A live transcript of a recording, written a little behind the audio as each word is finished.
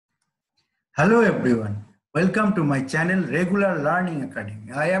Hello everyone, welcome to my channel Regular Learning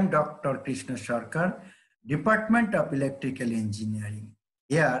Academy. I am Dr. Krishna Sarker, Department of Electrical Engineering.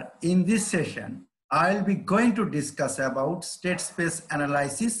 Here in this session, I'll be going to discuss about state space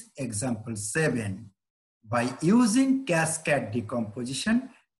analysis example 7 by using Cascade Decomposition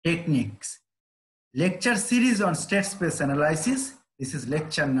Techniques. Lecture series on state space analysis. This is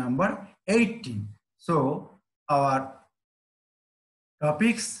lecture number 18. So our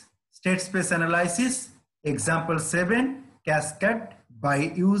topics: state space analysis, example 7, cascade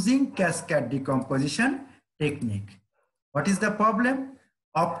by using cascade decomposition technique. What is the problem?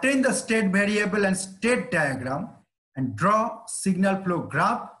 Obtain the state variable and state diagram and draw signal flow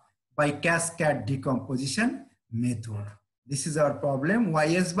graph by cascade decomposition method. This is our problem.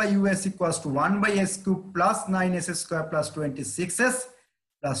 Ys by us equals to 1 by s cube plus 9s square plus 26s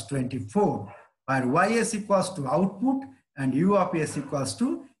plus 24, where ys equals to output and u of s equals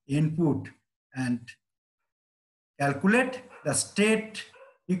to input, and calculate the state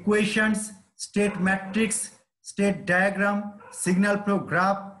equations, state matrix, state diagram, signal flow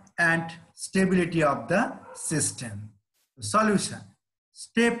graph, and stability of the system. Solution.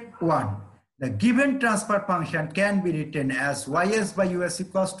 Step 1. The given transfer function can be written as ys by us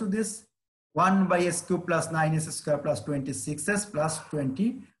equals to this 1 by s cube plus 9s square plus 26s plus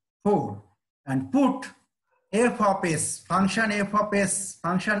 24, and put f of s, function f of s,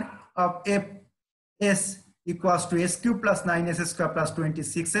 function of f s equals to s cube plus 9s square plus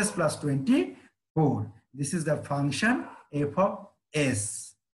 26s plus 24. This is the function f of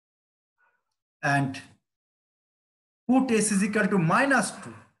s. And put s is equal to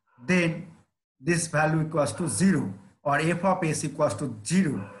 -2. Then this value equals to 0, or f of s equals to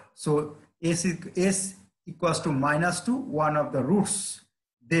 0. So s equals to -2, one of the roots.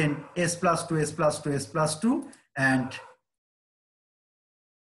 Then s plus 2, s plus 2, s plus 2, and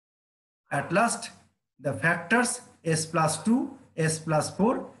at last the factors s plus 2, s plus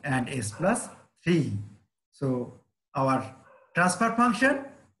 4, and s plus 3. So our transfer function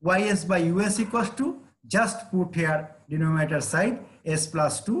ys by us equals to, just put here denominator side s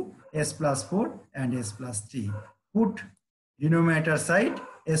plus 2, s plus 4, and s plus 3. Put denominator side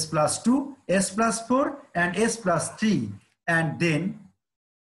s plus 2, s plus 4, and s plus 3, and then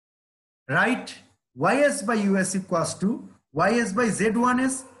write ys by us equals to ys by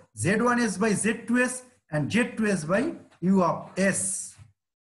z1s, z1s by z2s, and z2s by u of s.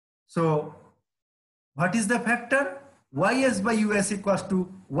 So what is the factor? Ys by us equals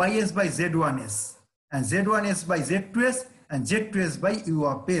to ys by z1s, and z1s by z2s, and z2s by u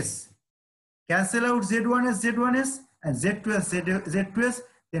of s. Cancel out z1s, z1s, and z2s, z2s.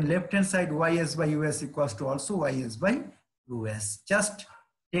 Then left hand side ys by us equals to also ys by us. Just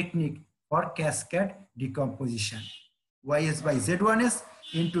technique for cascade decomposition. Ys by z1s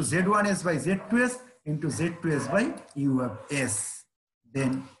into z1s by z2s into z2s by u of s.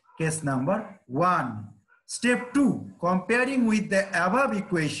 Then case number 1. Step 2. Comparing with the above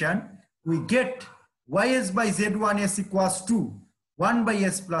equation, we get ys by z1s equals to 1 by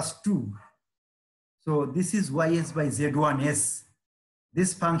s plus 2. So this is ys by z1s.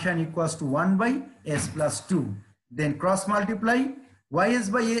 This function equals to 1 by s plus 2. Then cross multiply ys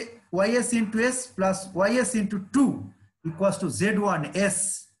by ys into s plus ys into 2 equals to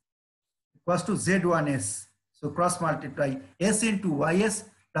z1s, equals to z1s. So cross multiply s into ys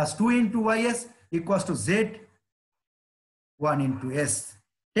plus 2 into ys equals to z1 into s.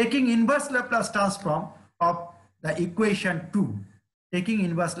 Taking inverse Laplace transform of the equation 2. Taking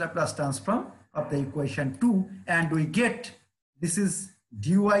inverse Laplace transform of the equation 2, and we get, this is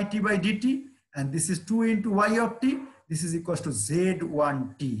dyt by dt, and this is 2 into y of t. This is equals to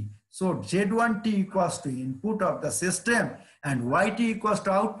z1t. So z1t equals to input of the system, and yt equals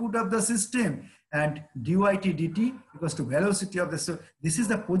to output of the system, and dyt dt equals to velocity of the system. This is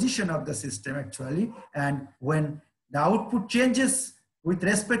the position of the system actually, and when the output changes with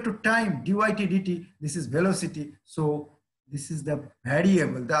respect to time, dyt dt, this is velocity. So this is the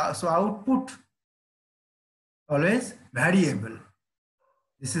variable. So output always variable.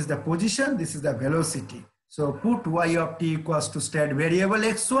 This is the position, this is the velocity. So put y of t equals to state variable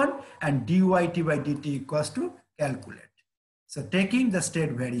x1 and dyt by dt equals to calculate. So taking the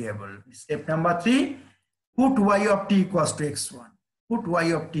state variable. Step number 3, put y of t equals to x1. Put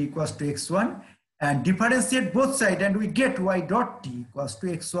y of t equals to x1 and differentiate both sides, and we get y dot t equals to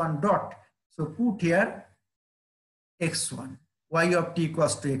x1 dot. So put here x1. Y of t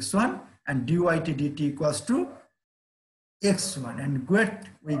equals to x1 and dyt dt equals to x1, and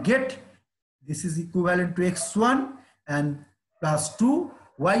we get this is equivalent to x1 and plus 2,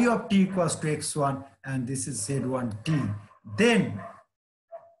 y of t equals to x1, and this is z1t. Then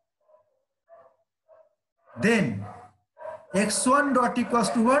Then x1 dot equals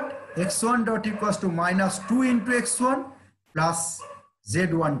to what? X1 dot equals to minus 2 into x1 plus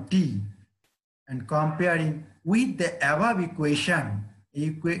z1t. And comparing with the above equation,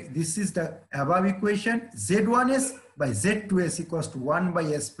 this is the above equation, z1s by z2s equals to 1 by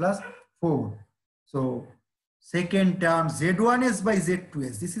s plus 4. So second term z1s by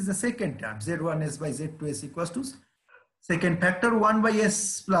z2s, this is the second term, z1s by z2s equals to second factor 1 by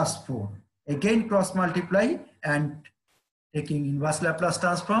s plus 4. Again cross multiply and taking inverse Laplace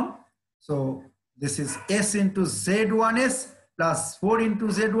transform. So this is s into z1s plus 4 into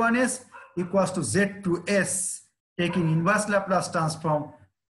z1s equals to z2s, taking inverse Laplace transform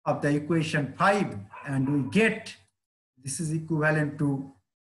of the equation 5, and we get this is equivalent to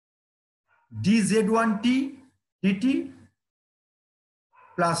dz1t dt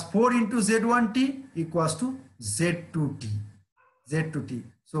plus 4 into z1t equals to z2t.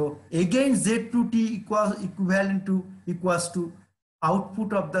 So again z2t equals to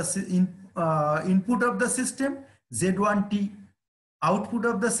output of the input of the system, z1t output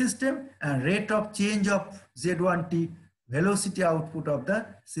of the system, and rate of change of z1t velocity output of the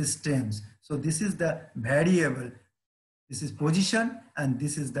systems. So this is the variable, this is position, and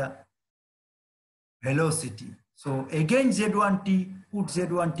this is the velocity. So again z1t, put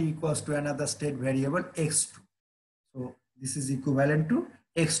z1t equals to another state variable x2. So this is equivalent to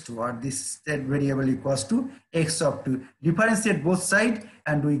x2, or this state variable equals to x of 2. Differentiate both sides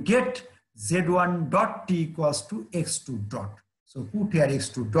and we get z1 dot t equals to x2 dot. So put here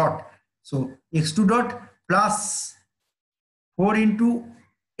x2 dot. So x2 dot plus 4 into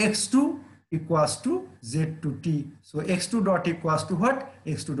x2 equals to z2t. So x2 dot equals to what?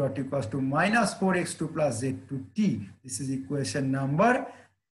 X2 dot equals to minus 4x2 plus z2t. This is equation number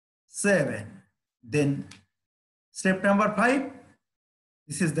 7. Then step number 5.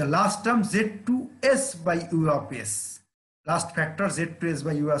 This is the last term, z2s by u of s. Last factor z2s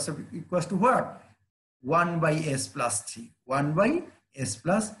by u of s equals to what? 1 by s plus 3. 1 by s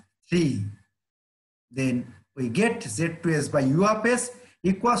plus 3. Then we get z2s by u of s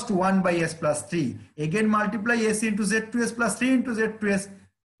equals to 1 by s plus 3. Again multiply s into z2s plus 3 into z2s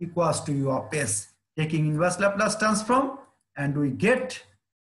equals to u of s. Taking inverse Laplace transform, and we get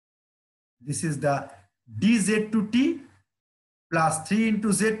this is the dz2t plus 3 into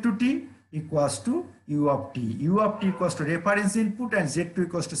z2t equals to u of t. U of t equals to reference input and z2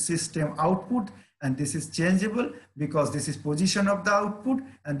 equals to system output, and this is changeable because this is position of the output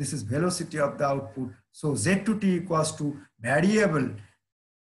and this is velocity of the output. So z2t equals to variable,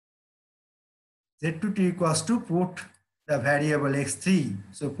 z2t equals to put the variable x3.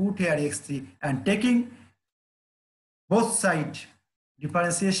 So put here x3 and taking both side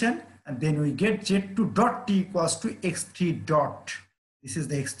differentiation, and then we get z2 dot t equals to x3 dot. This is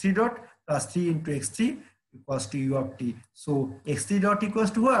the x3 dot plus 3 into x3 equals to u of t. So x3 dot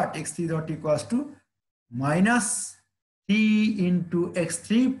equals to what? x3 dot equals to minus 3 into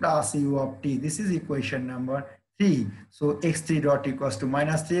x3 plus u of t. This is equation number 3. So x3 dot equals to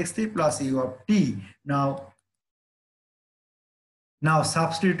minus 3x3 plus u of t. Now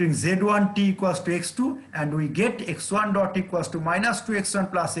substituting z1t equals to x2, and we get x1 dot equals to minus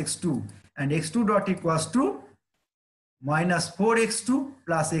 2x1 plus x2, and x2 dot equals to minus 4x2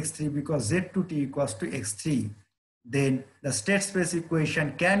 plus x3 because z2t equals to x3. Then the state space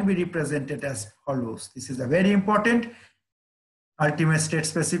equation can be represented as follows. This is a very important ultimate state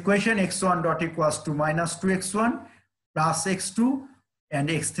space equation. x1 dot equals to minus 2x1 plus x2 and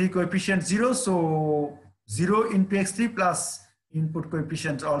x3 coefficient 0. So 0 into x3 plus input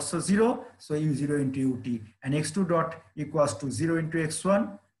coefficient also 0. So u0 into ut, and x2 dot equals to 0 into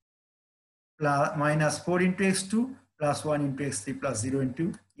x1 plus minus 4 into x2 plus 1 into x3 plus 0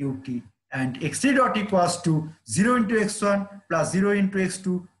 into ut, and x3 dot equals to 0 into x1 plus 0 into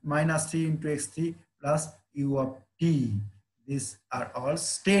x2 minus 3 into x3 plus u of t. These are all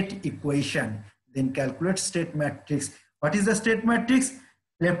state equation. Then calculate state matrix. What is the state matrix?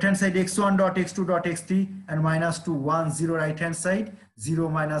 Left hand side x1 dot x2 dot x3 and minus 2 1 0, right hand side 0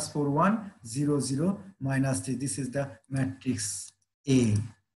 minus 4 1 0 0 minus 3. This is the matrix A.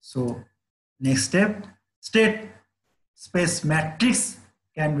 So next step, state space matrix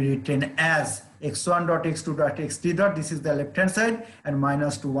can be written as x1 dot x2 dot x3 dot, this is the left hand side, and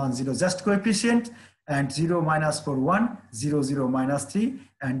minus 2 1 0 just coefficient, and 0 minus 4 1 0 0 minus 3,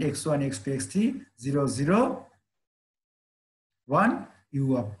 and x1 x2 x3 0 0 1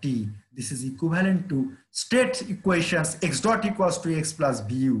 u of t. This is equivalent to state equations x dot equals to x plus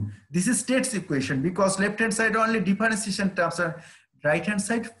bu. This is state's equation because left hand side only differentiation terms are, right hand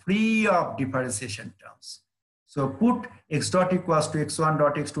side free of differentiation terms. So put x dot equals to x1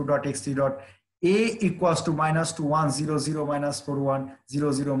 dot x2 dot x3 dot A equals to -2, 1, 0, 0, -4, 1,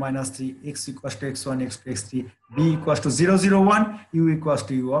 0, 0, -3, x equals to x1, x2, x3, b equals to 0, 0, 1, u equals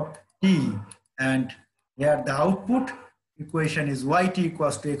to u of t. And here the output equation is yt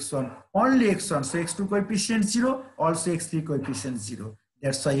equals to x1, only x1. So x2 coefficient 0, also x3 coefficient 0.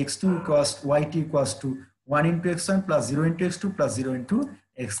 That's why x2 equals yt equals to 1 into x1 plus 0 into x2 plus 0 into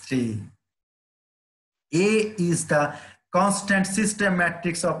x3. A is the constant system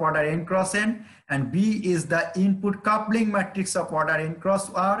matrix of order n cross n, and B is the input coupling matrix of order n cross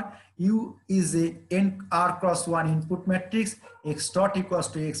r. U is a n r cross 1 input matrix. X dot equals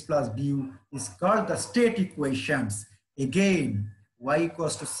to x plus bu is called the state equations. Again, y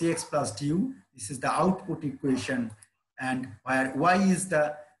equals to cx plus du. This is the output equation, and where y is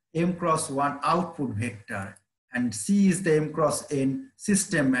the m cross 1 output vector, and C is the m cross n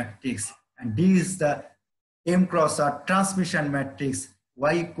system matrix, and D is the m cross r transmission matrix.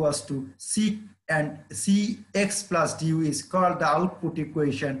 Y equals to c, and cx plus du is called the output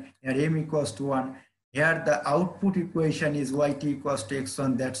equation. Here m equals to 1. Here the output equation is yt equals to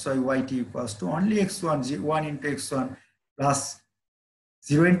x1. That's why yt equals to only x1, 1 into x1 plus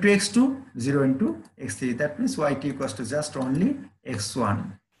 0 into x2, 0 into x3. That means yt equals to just only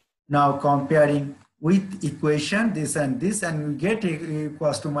x1. Now comparing with equation this, and we get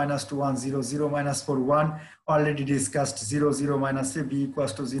equals to -2, 1, 0, 0, -4, 1. Already discussed 0, 0, -3, b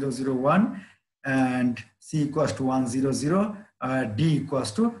equals to 0, 0, 1, and c equals to 1, 0, 0, d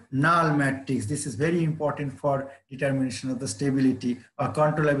equals to null matrix. This is very important for determination of the stability or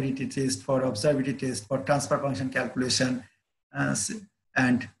controllability test, for observability test, for transfer function calculation,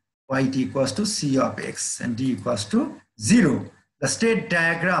 and yt equals to c of x and d equals to 0. The state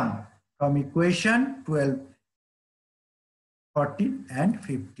diagram from equation 12, 14, and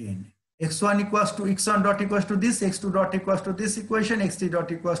 15. x1 equals to x1 dot equals to this, x2 dot equals to this equation, x3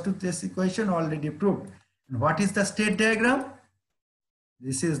 dot equals to this equation, already proved. And what is the state diagram?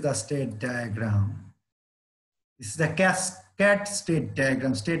 This is the state diagram. This is the cascade state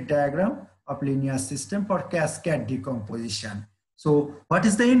diagram of linear system for cascade decomposition. So what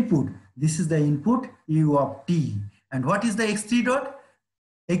is the input? This is the input u of t. And what is the x3 dot?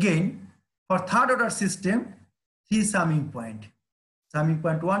 Again, for third order system, 3 summing point. Summing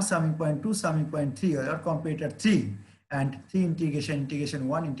point 1, summing point 2, summing point 3, or comparator 3, and 3 integration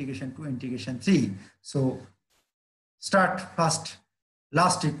 1, integration 2, integration 3. So start first,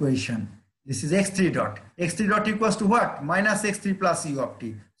 last equation. This is x3 dot. x3 dot equals to what? Minus x3 plus u of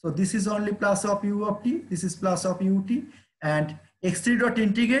t. So this is only plus of u of t. This is plus of ut. And x3 dot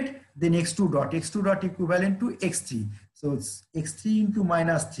integrate, then x2 dot. x2 dot equivalent to x3. So it's x3 into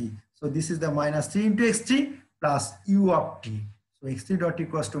 -3. So this is the -3 into x3 plus u of t. So x3 dot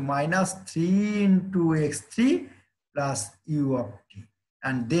equals to -3 into x3 plus u of t.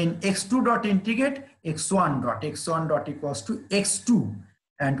 And then x2 dot integrate x1 dot. x1 dot equals to x2.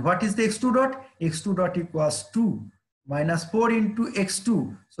 And what is the x2 dot? x2 dot equals to -4 into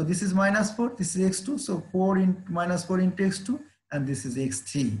x2. So this is -4, this is x2. So -4 into x2, and this is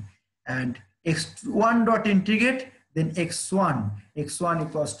x3. And x1 dot integrate, then x1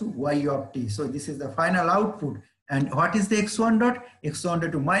 equals to y of t. So this is the final output. And what is the x1 dot? x1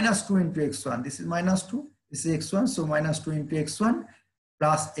 dot to -2 into x1. This is -2, this is x1. So -2 into x1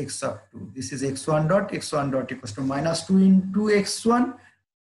 plus x of 2. This is x1 dot equals to -2 into x1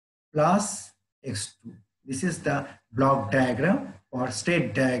 plus x2. This is the block diagram or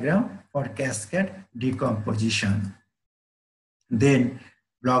state diagram for cascade decomposition. Then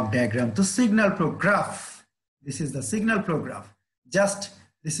block diagram to signal flow graph. This is the signal flow graph. Just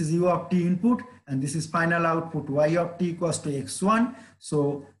this is u of t input, and this is final output y of t equals to x1.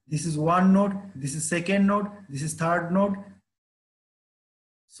 So this is one node, this is second node, this is third node.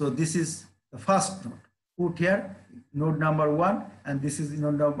 So this is the first node. Put here node number 1, and this is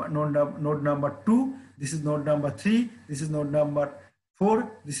node number 2. This is node number 3. This is node number 4.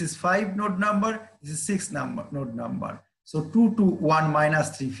 This is 5 node number. This is 6 node number. So 2 to 1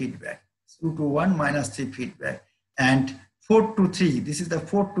 minus 3 feedback. 2 to 1 minus 3 feedback. And 4 to 3. This is the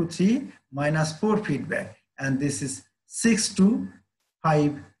 4 to 3 minus 4 feedback. And this is 6 to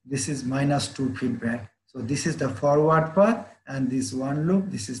 5. This is minus 2 feedback. So this is the forward path, and this one loop.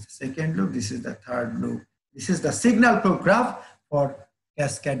 This is the second loop. This is the third loop. This is the signal flow graph for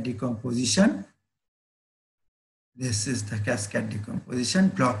cascade decomposition. This is the cascade decomposition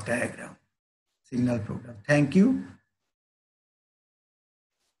block diagram, signal flow graph. Thank you.